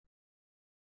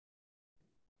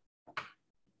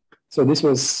 So this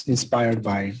was inspired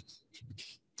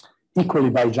equally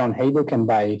by John Haydock and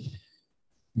by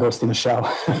Ghost in a Shell,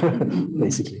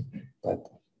 basically. But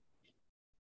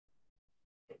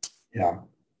yeah.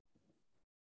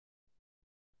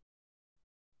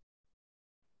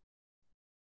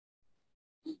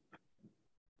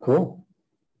 Cool.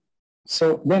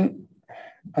 So then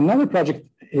another project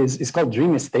is called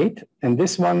Dream Estate. And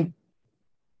this one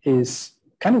is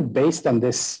kind of based on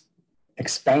this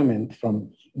experiment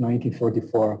from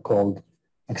 1944 called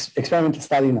Experimental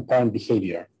Study in Apparent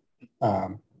Behavior,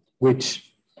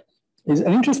 which is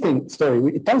an interesting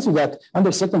story. It tells you that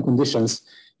under certain conditions,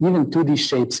 even 2D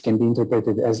shapes can be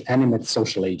interpreted as animate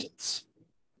social agents,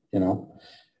 you know,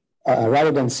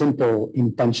 rather than simple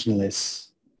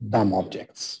intentionless dumb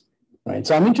objects, right?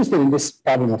 So I'm interested in this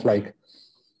problem of like,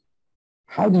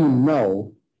 how do you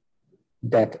know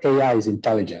that AI is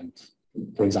intelligent,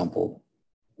 for example,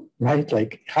 right?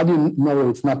 Like, how do you know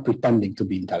it's not pretending to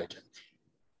be intelligent,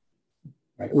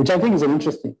 right? Which I think is an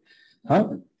interesting,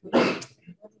 huh?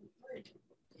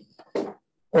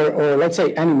 Or let's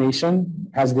say animation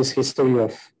has this history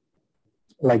of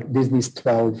like Disney's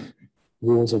 12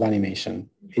 rules of animation.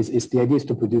 Is the idea is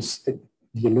to produce the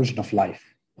illusion of life,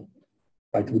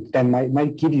 right? Which then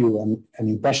might give you an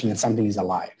impression that something is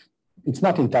alive. It's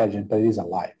not intelligent, but it is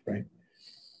alive, right?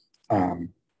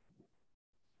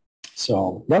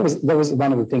 So that was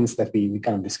one of the things that we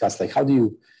kind of discussed, like how do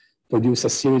you produce a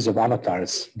series of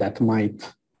avatars that might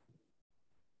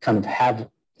kind of have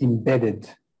embedded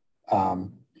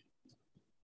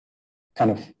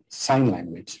kind of sign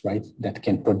language, right? That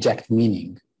can project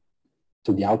meaning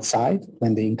to the outside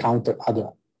when they encounter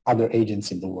other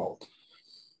agents in the world.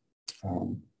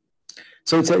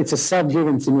 So it's a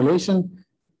self-driven simulation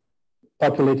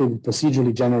populated with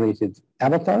procedurally generated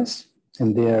avatars,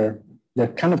 and they're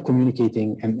kind of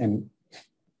communicating and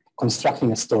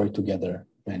constructing a story together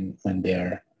when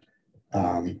they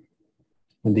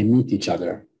meet each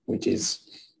other, which is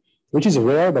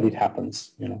rare, but it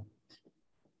happens, you know.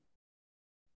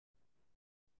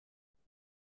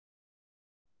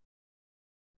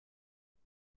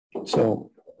 So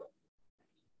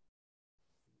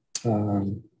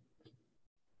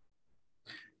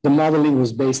the modeling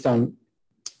was based on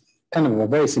kind of a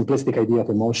very simplistic idea of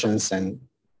emotions and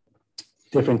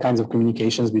different kinds of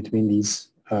communications between these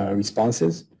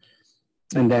responses.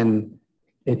 And then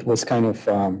it was kind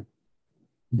of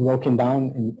broken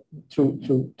down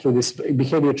through this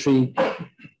behavior tree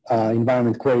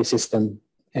environment query system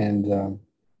and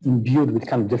imbued with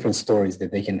kind of different stories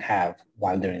that they can have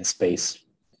while they're in space.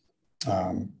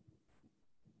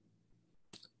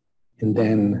 And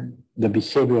then the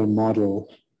behavioral model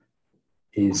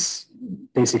is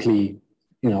basically,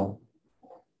 you know,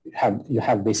 you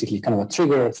have basically kind of a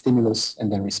trigger, stimulus,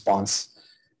 and then response,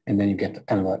 and then you get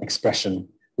kind of an expression,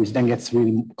 which then gets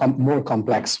really more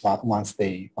complex once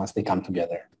they come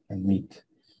together and meet.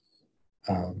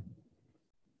 So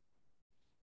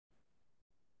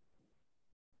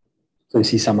you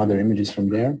see some other images from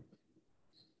there.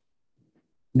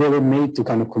 They were made to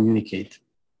kind of communicate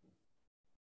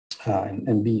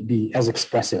and be as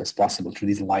expressive as possible through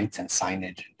these lights and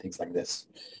signage and things like this.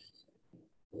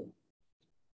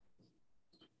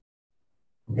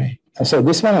 Okay. So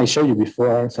this one I showed you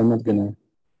before, so I'm not gonna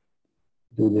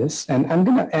do this. And I'm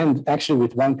gonna end actually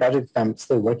with one project I'm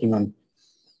still working on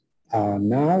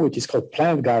now, which is called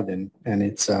Planet Garden. And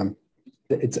it's the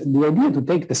idea to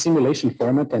take the simulation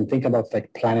format and think about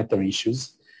like planetary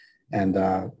issues and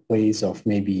ways of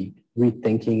maybe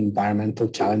rethinking environmental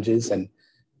challenges and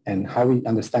how we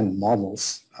understand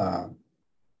models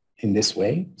in this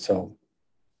way. So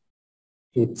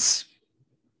it's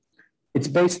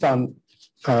based on,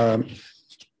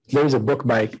 there's a book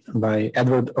by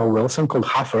Edward O. Wilson called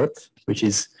Half Earth, which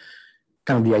is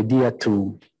kind of the idea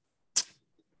to,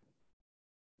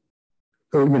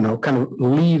 you know, kind of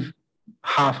leave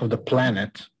half of the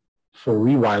planet for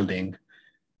rewilding,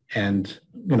 and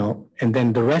you know, and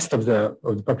then the rest of the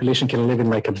population can live in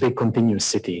like a big continuous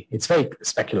city. It's very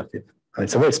speculative.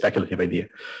 It's a very speculative idea.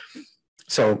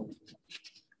 So,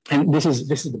 and this is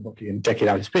the book. You can check it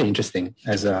out. It's pretty interesting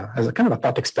as a kind of a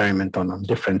thought experiment on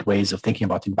different ways of thinking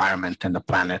about environment and the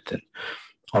planet and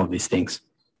all of these things.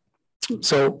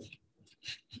 So,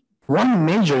 one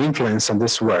major influence on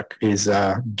this work is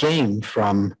a game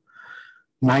from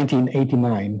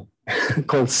 1989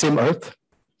 called SimEarth.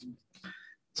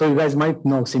 So you guys might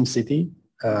know SimCity,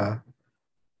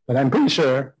 but I'm pretty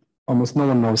sure almost no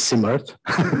one knows SimEarth.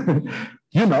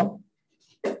 You know.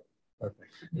 Perfect.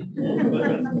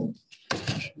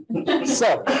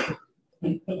 So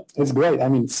it's great. I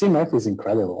mean, SimEarth is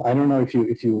incredible. I don't know if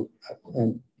you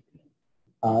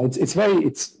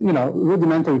it's you know,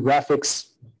 rudimentary graphics,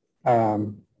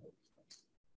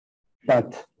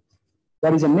 but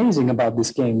what is amazing about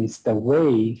this game is the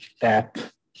way that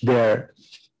they're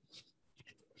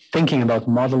thinking about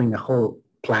modeling a whole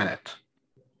planet,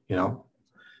 you know,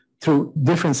 through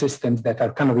different systems that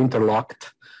are kind of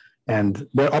interlocked, and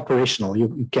they're operational.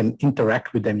 You can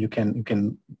interact with them. You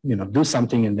can you know, do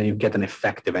something, and then you get an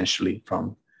effect eventually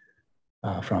from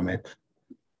it.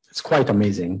 It's quite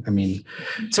amazing. I mean,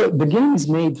 so the game is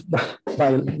made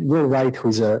by Will Wright,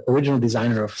 who's the original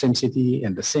designer of SimCity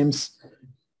and The Sims,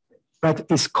 but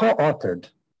is co-authored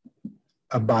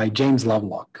by James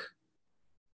Lovelock,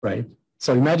 right?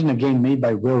 So imagine a game made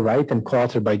by Will Wright and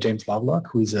co-authored by James Lovelock,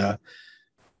 who is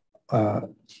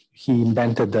he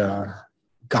invented the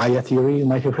Gaia theory. You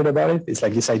might have heard about it. It's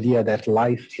like this idea that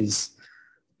life is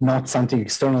not something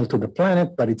external to the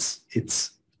planet, but it's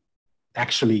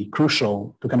actually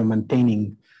crucial to kind of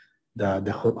maintaining the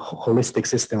holistic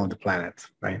system of the planet,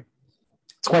 right?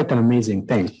 It's quite an amazing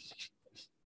thing.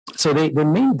 So they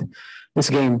made this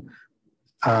game,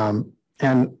 and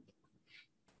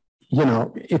you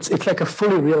know, it's like a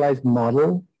fully realized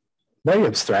model, very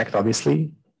abstract,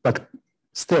 obviously, but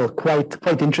still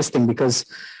quite interesting, because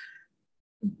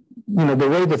you know, the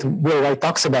way that Will Wright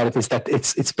talks about it is that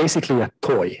it's basically a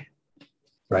toy,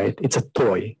 right? It's a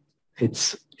toy.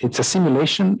 It's a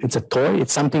simulation. It's a toy.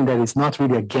 It's something that is not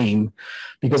really a game,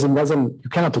 because you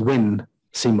cannot win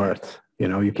SimEarth. You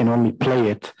know, you can only play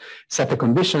it, set the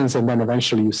conditions, and then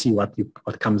eventually you see what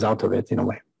comes out of it in a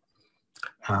way.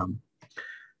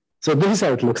 So this is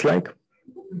how it looks like.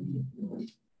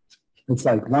 It's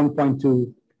like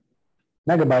 1.2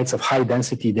 megabytes of high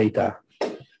density data,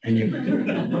 and you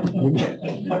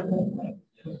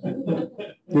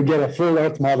get a full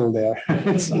Earth model there.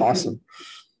 It's awesome.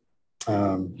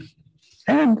 And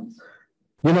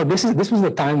you know, this was the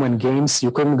time when games,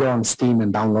 you couldn't go on Steam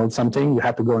and download something. You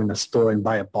had to go in a store and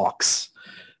buy a box.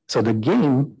 So the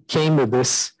game came with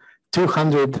this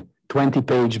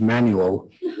 220-page manual,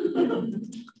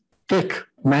 thick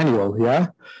manual,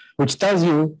 yeah, which tells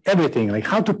you everything, like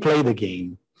how to play the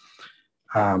game.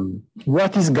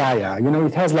 What is Gaia? You know,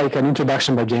 it has like an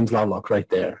introduction by James Lovelock right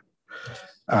there.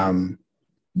 What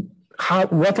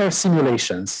are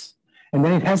simulations? And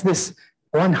then it has this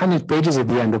 100 pages at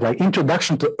the end of like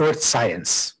introduction to earth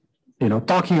science, you know,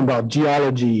 talking about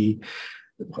geology.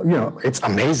 You know, it's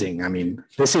amazing. I mean,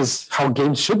 this is how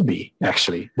games should be,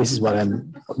 actually. This is what I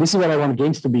want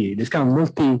games to be. This kind of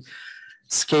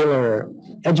multi-scalar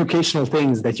educational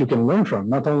things that you can learn from.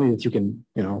 Not only that you can,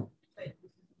 you know,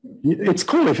 it's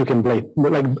cool if you can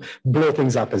blow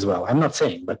things up as well. I'm not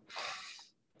saying, but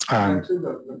actually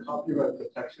the copyright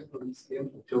protection for these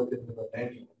games are built into the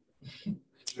manual.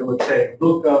 It would say,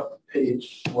 look up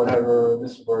page, whatever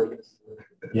this word is.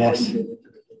 Yes,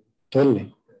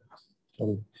 totally.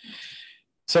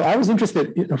 So I was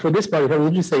interested, you know, for this part, I was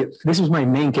interested, this was my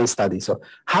main case study. So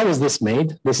how is this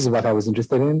made? This is what I was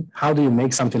interested in. How do you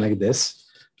make something like this?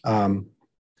 And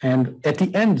at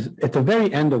the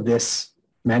very end of this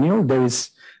manual, there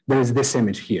is this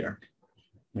image here,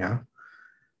 yeah,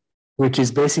 which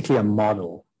is basically a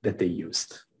model that they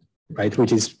used, right?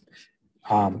 Which is,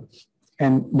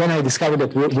 and then I discovered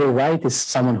that Will Wright is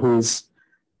someone who is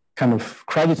kind of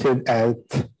credited at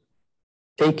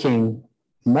taking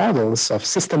models of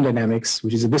system dynamics,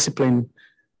 which is a discipline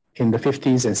in the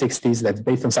 50s and 60s that's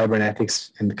based on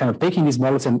cybernetics, and kind of taking these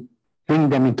models and bringing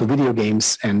them into video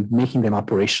games and making them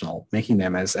operational, making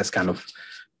them as kind of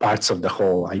parts of the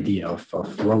whole idea of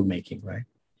world making, right?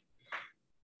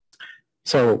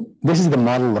 So this is the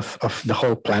model of the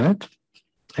whole planet.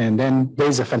 And then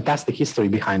there's a fantastic history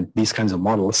behind these kinds of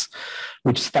models,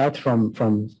 which start from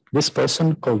this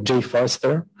person called Jay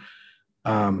Forster,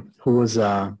 who was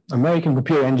an American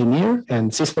computer engineer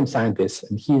and system scientist,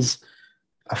 and he's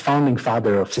a founding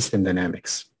father of system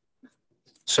dynamics.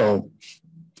 So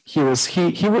he was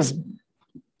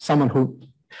someone who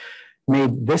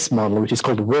made this model, which is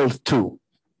called World 2.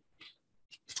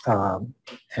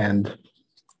 And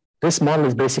this model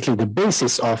is basically the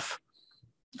basis of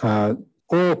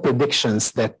all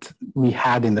predictions that we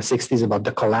had in the 60s about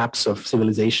the collapse of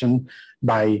civilization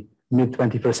by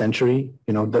mid-21st century.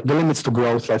 You know, the limits to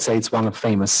growth, let's say, it's one of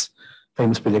famous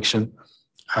prediction.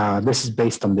 This is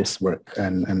based on this work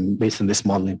and based on this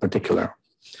model in particular.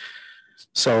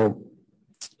 So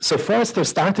first they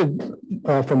started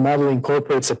from modeling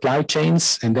corporate supply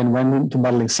chains and then went into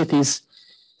modeling cities.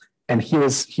 And he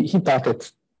thought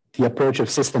that the approach of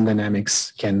system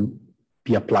dynamics can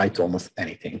be applied to almost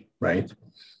anything, right?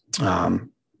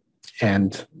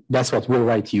 And that's what Will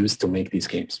Wright used to make these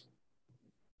games.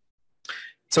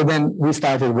 So then we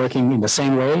started working in the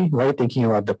same way, right? Thinking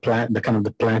about the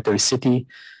planetary city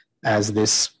as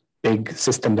this big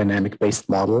system dynamic based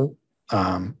model.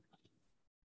 I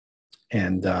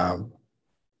mean,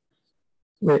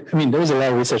 there is a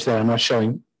lot of research that I'm not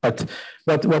showing, but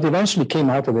what eventually came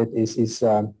out of it is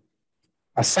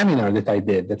a seminar that I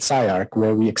did at SCI-Arc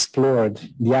where we explored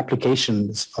the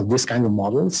applications of this kind of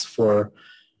models for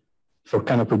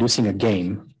kind of producing a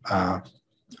game.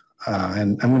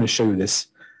 And I'm going to show you this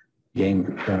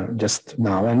game just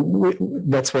now.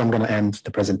 And that's where I'm going to end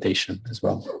the presentation as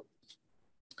well.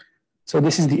 So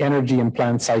this is the energy and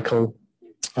plant cycle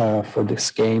for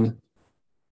this game.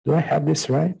 Do I have this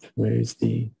right? Where is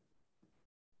the...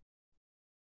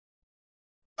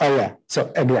 Oh yeah,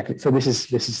 so exactly. So this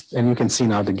is, and you can see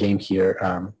now the game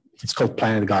here. It's called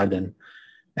Planet Garden.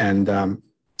 And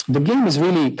the game is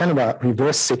really kind of a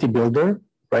reverse city builder,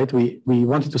 right? We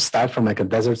wanted to start from like a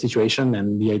desert situation,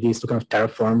 and the idea is to kind of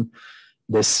terraform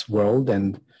this world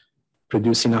and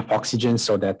produce enough oxygen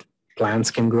so that plants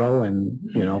can grow. And,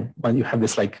 you know, when you have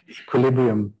this like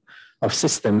equilibrium of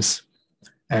systems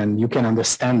and you can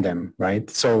understand them, right?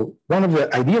 So one of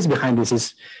the ideas behind this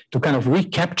is to kind of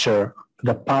recapture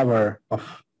the power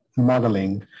of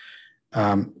modeling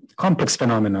complex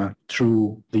phenomena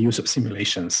through the use of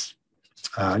simulations.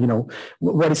 You know,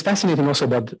 what is fascinating also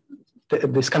about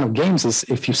this kind of games is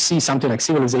if you see something like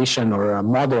Civilization or a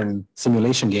modern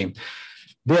simulation game,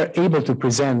 they're able to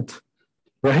present,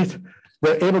 right?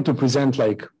 They're able to present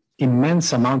like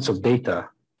immense amounts of data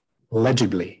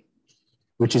legibly,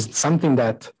 which is something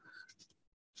that,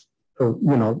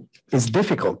 you know, is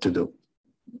difficult to do.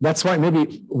 That's why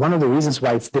maybe one of the reasons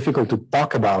why it's difficult to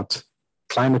talk about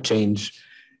climate change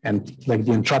and like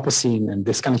the Anthropocene and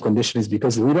this kind of condition is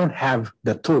because we don't have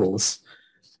the tools,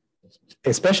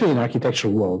 especially in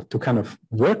architectural world, to kind of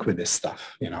work with this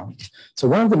stuff, you know. So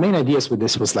one of the main ideas with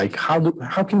this was like, how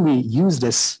can we use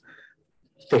this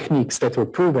techniques that were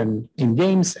proven in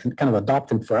games and kind of adopt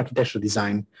them for architectural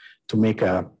design to make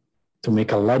a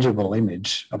legible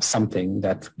image of something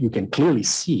that you can clearly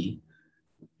see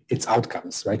its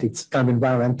outcomes, right? It's kind of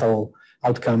environmental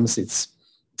outcomes. It's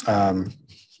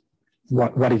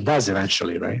what it does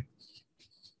eventually, right?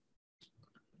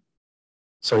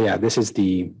 So yeah, this is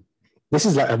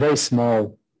like a very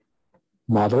small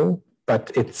model,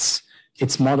 but it's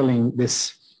modeling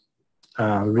this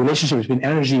relationship between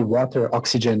energy, water,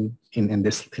 oxygen in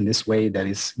this way that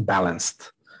is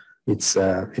balanced. It's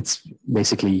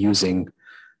basically using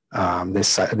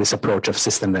this approach of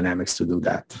system dynamics to do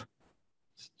that.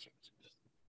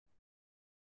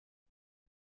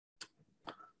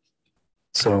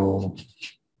 So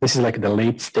this is like the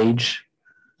late stage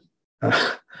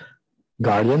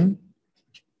garden.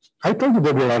 I told you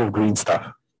there'd be a lot of green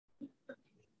stuff.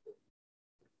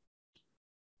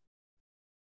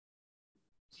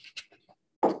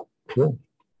 Cool.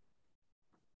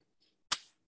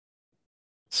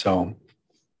 So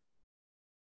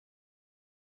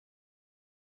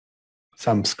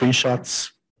some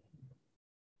screenshots.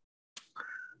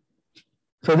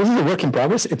 So this is a work in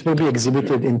progress. It will be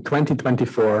exhibited in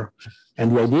 2024.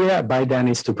 And the idea by then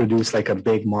is to produce like a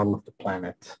big model of the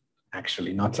planet,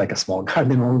 actually, not like a small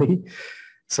garden only.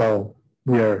 So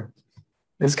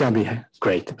it's going to be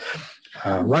great.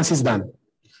 Once it's done.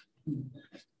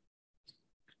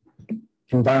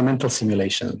 Environmental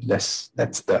simulation, that's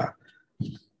the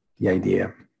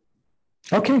idea.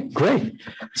 Okay, great.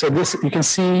 So this, you can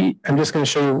see, I'm just going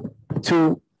to show you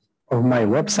two of my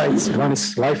websites. One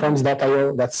is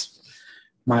lifeforms.io, that's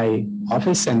my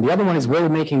office, and the other one is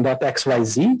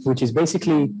worldmaking.xyz, which is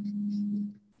basically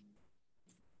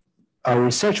a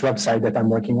research website that I'm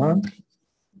working on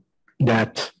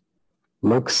that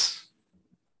looks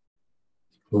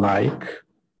like,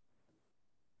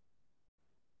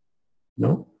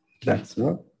 no, that's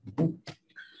not. Let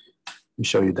me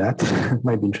show you that. It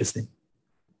might be interesting.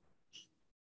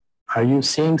 Are you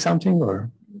seeing something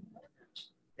or?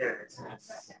 Yeah.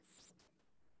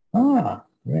 Ah,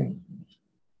 great.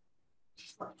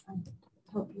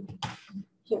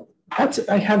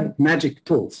 I have magic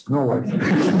tools, no worries.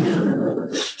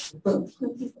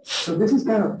 So this is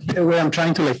kind of where I'm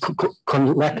trying to like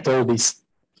collect all these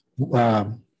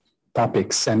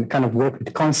topics and kind of work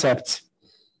with concepts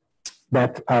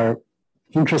that are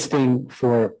interesting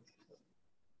for,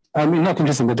 I mean, not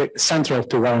interesting, but central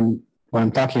to what I'm what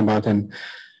I'm talking about. And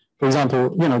for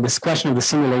example, you know, this question of the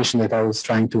simulation that I was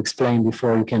trying to explain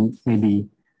before, you can maybe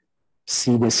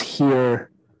see this here.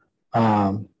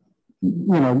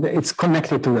 You know, it's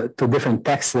connected to different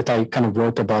texts that I kind of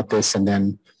wrote about this, and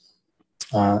then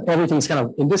everything's kind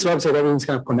of, in this website, everything's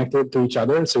kind of connected to each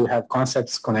other. So you have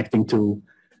concepts connecting to,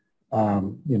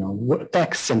 you know,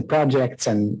 texts and projects,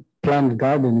 and Planned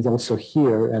Garden is also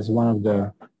here as one of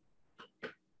the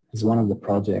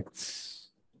projects.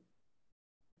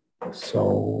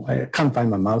 So I can't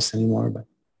find my mouse anymore, but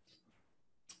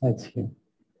that's here.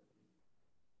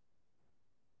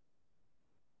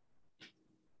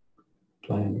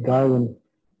 Planned Garden.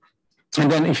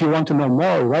 And then if you want to know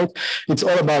more, right, it's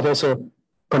all about also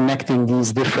connecting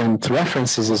these different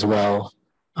references as well.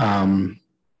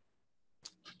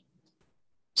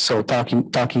 So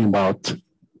talking about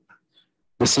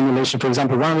the simulation, for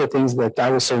example, one of the things that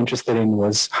I was so interested in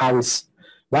was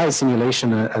why is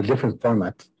simulation a different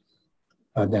format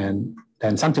than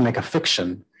something like a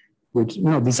fiction, which, you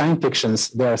know, design fictions,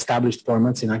 they're established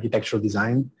formats in architectural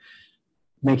design.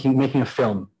 Making a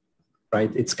film,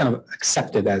 right? It's kind of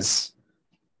accepted as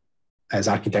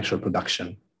architectural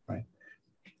production, right?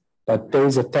 But there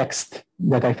is a text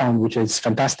that I found which is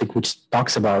fantastic, which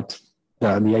talks about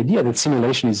the idea that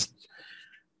simulation is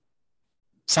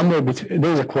somewhere between,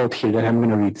 there's a quote here that I'm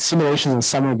going to read. Simulations are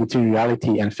somewhere between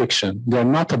reality and fiction. They're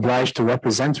not obliged to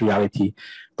represent reality,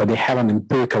 but they have an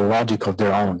empirical logic of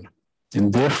their own,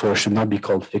 and therefore should not be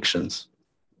called fictions.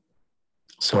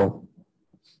 So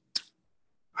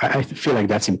I feel like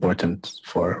that's important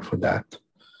for that.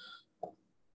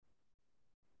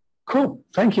 Cool,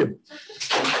 thank you.